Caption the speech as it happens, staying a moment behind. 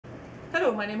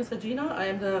Hello, my name is Regina. I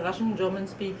am the Russian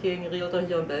German-speaking realtor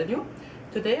here in Bellevue.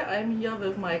 Today I am here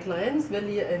with my clients,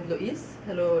 Willy and Luise.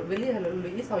 Hello Willy, hello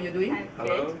Luise, how are you doing?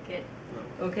 Hello. Good.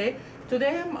 Okay.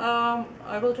 Today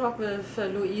I will talk with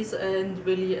Luise and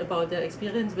Willy about their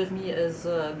experience with me as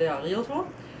their realtor.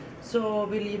 So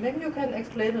Willy, maybe you can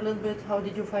explain a little bit how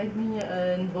did you find me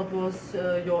and what was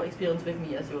your experience with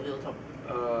me as your realtor?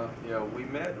 Yeah, we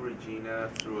met Regina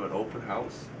through an open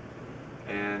house.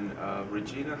 And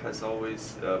Regina has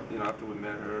always, after we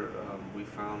met her, we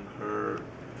found her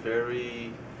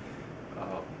very,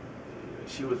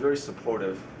 she was very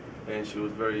supportive and she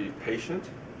was very patient,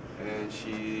 and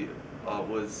she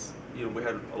was, we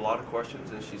had a lot of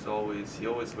questions, and she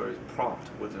always very prompt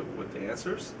with the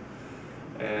answers,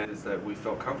 and is that we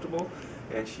felt comfortable,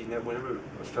 and she never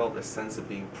felt a sense of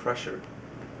being pressured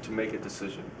to make a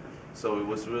decision. So it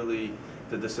was really,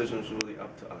 the decision was really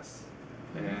up to us.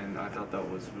 And I thought that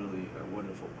was really a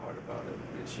wonderful part about it.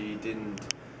 And she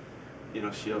didn't,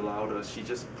 she allowed us, she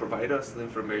just provided us the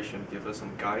information, give us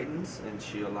some guidance, and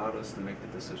she allowed us to make the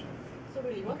decision. So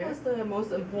really, what was the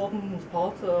most important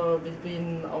part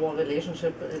between our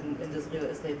relationship in this real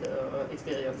estate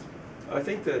experience? I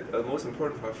think that the most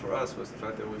important part for us was the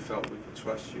fact that we felt we could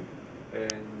trust you,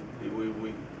 and we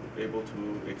were able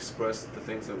to express the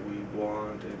things that we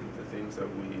want and the things that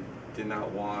we did not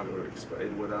want, or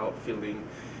and without feeling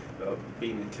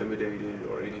being intimidated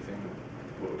or anything,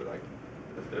 or like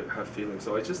have feelings.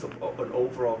 So it's just an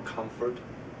overall comfort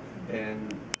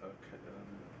and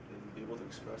be able to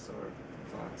express our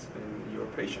thoughts and your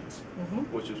patience,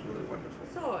 which is really wonderful.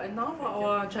 So, and now for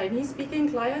our Chinese-speaking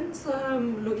clients,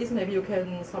 Luise, maybe you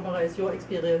can summarize your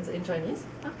experience in Chinese.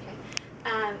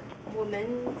 OK， 我们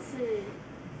是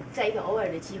在一个偶尔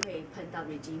的机会碰到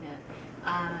Regina，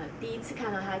 第一次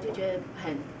看到她就觉得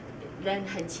人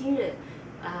很亲人，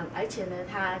而且呢，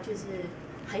她就是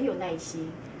很有耐心，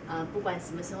不管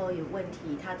什么时候有问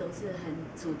题，她都是很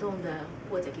主动的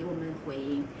或者给我们回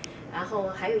应。然后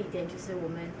还有一点就是我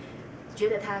们觉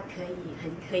得她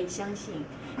很可以相信，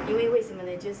因为为什么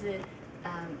呢？就是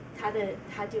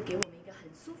她就给我们一个很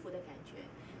舒服的感觉，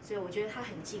所以我觉得她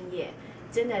很敬业，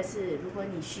真的是如果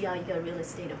你需要一个 real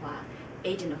estate 的话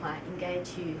 ，agent 的话，应该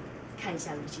去看一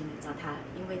下 Regina， 找她，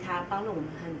因为她帮了我们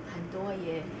很多，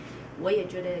我也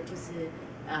觉得就是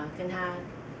跟她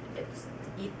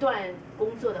一段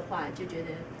工作的话，就觉得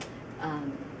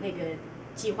那个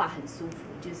计划很舒服，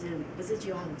就是不是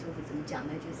计划很舒服，怎么讲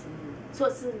呢？就是做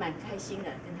事蛮开心的，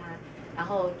跟她，然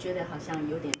后觉得好像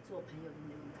有点做朋友的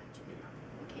那种感觉。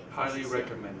OK， Highly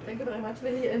recommended. Thank you very much,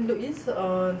 Willy and Luise.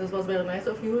 This was very nice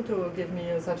of you to give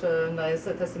me such a nice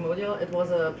testimonial. It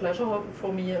was a pleasure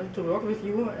for me to work with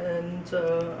you, and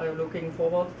I'm looking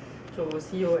forward to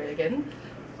see you again.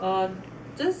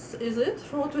 This is it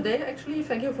for today, actually.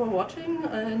 Thank you for watching,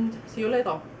 and see you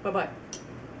later. Bye-bye.